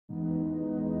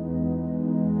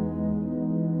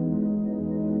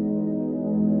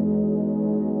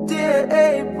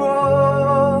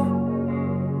April,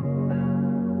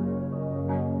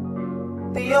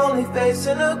 the only face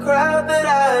in the crowd that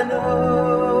I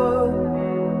know.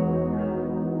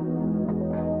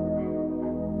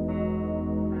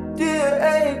 Dear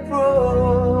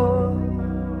April,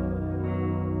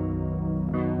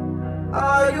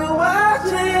 are you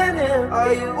watching him?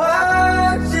 Are you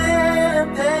watching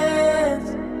him dance?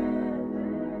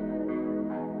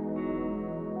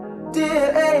 Dear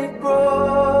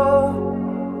April,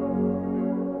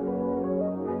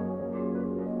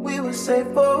 we were safe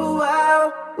for a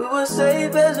while. We were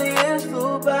safe as the years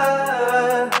flew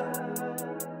by.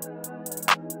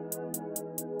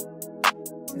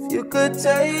 If you could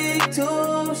take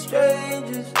two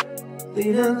strangers,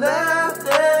 leaning left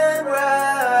and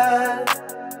right,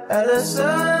 at a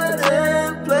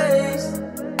certain place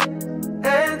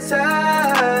and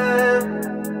time,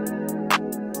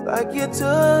 like you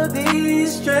took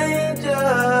these strangers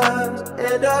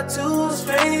and our two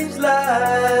strange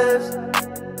lives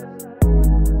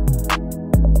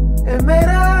and made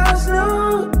us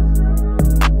new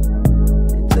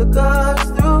and took us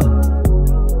through,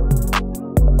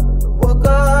 woke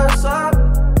us up.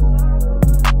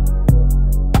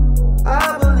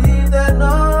 I believe that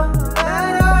no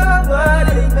matter what,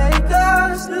 it make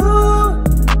us new,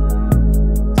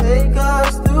 take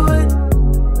us through it,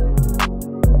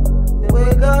 and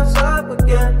wake us up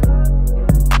again.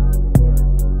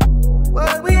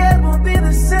 What we had won't be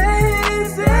the same,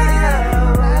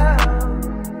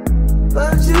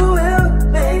 but you will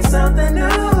make something new,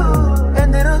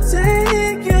 and it'll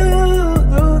take you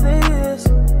through this.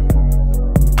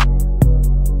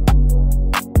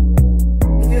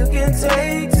 You can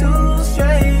take two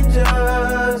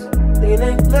strangers,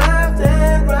 leaning left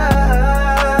and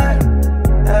right,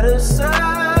 at a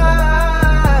certain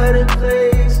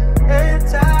place and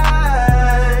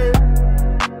time,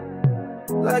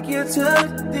 like you took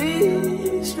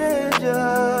these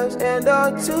strangers and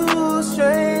our two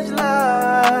strange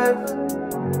lives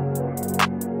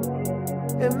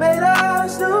and made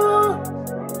us new,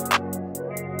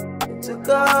 and took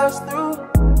us through,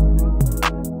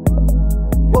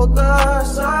 woke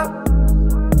us up.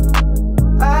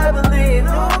 I believe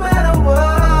no matter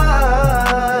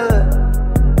what,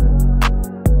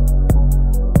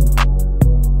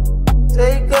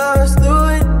 take us through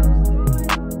it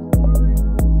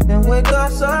and wake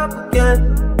us up again.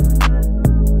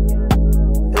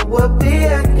 And what we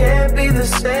had can't be the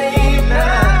same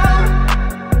now.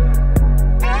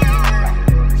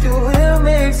 You will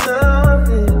make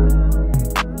something,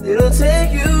 it'll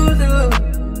take you through,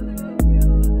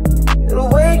 it'll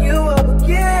wake you up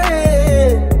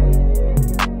again,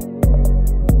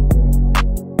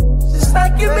 just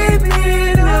like you made me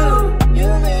do,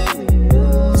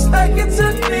 just like you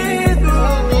took me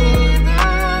through,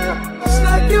 just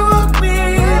like you woke me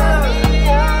up.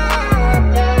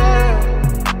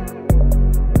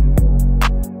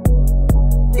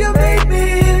 You made me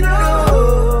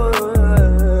know,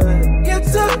 you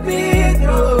took me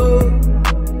through,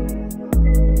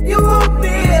 you woke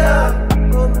me up,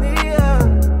 woke me up.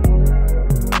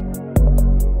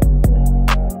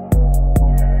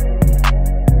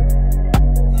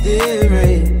 Dear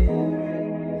April,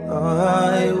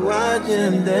 are you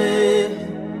watching this?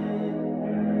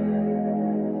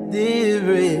 Dear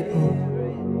April,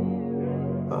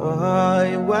 are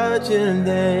you watching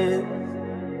this?